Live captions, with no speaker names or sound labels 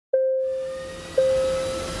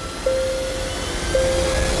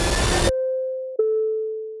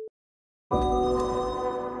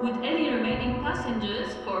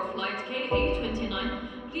passengers for flight KA29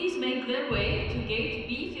 please make their way to gate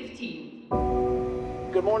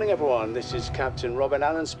B15. Good morning, everyone. This is Captain Robin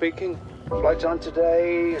Allen speaking. Flight time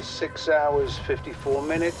today is 6 hours, 54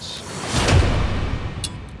 minutes.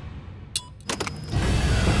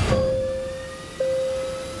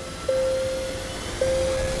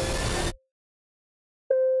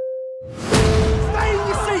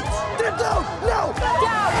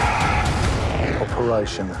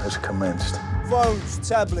 Operation has commenced. Phones,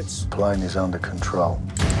 tablets. Plane is under control.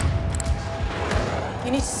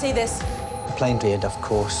 You need to see this. The plane did, of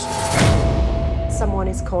course. Someone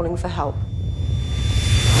is calling for help.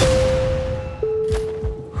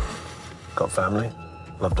 Got family?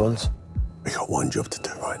 Loved ones? We got one job to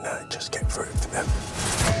do right now, just get through to them.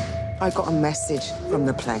 I got a message from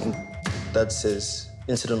the plane. Dad says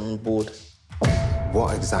incident on board.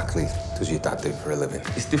 What exactly does your dad do for a living?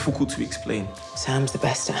 It's difficult to explain. Sam's the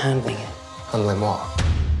best at handling it. Handling what?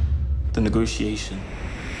 The negotiation.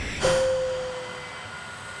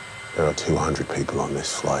 There are 200 people on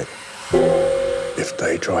this flight. If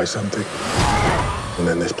they try something, and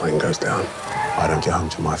then this plane goes down, I don't get home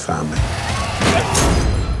to my family.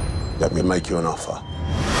 Let me make you an offer.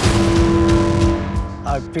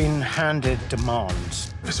 I've been handed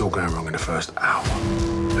demands. If it's all going wrong in the first hour,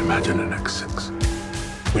 imagine the next 6.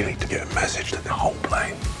 We need to get a message to the whole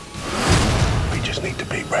plane. We just need to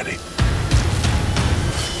be ready.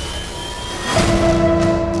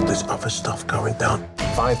 There's other stuff going down.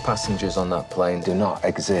 5 passengers on that plane do not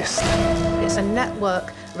exist. It's a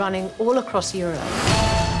network running all across Europe.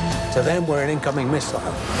 To them, we're an incoming missile.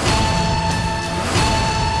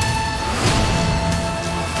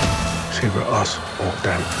 It's either us or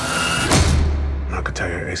them. And I can tell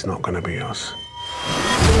you, it's not going to be us.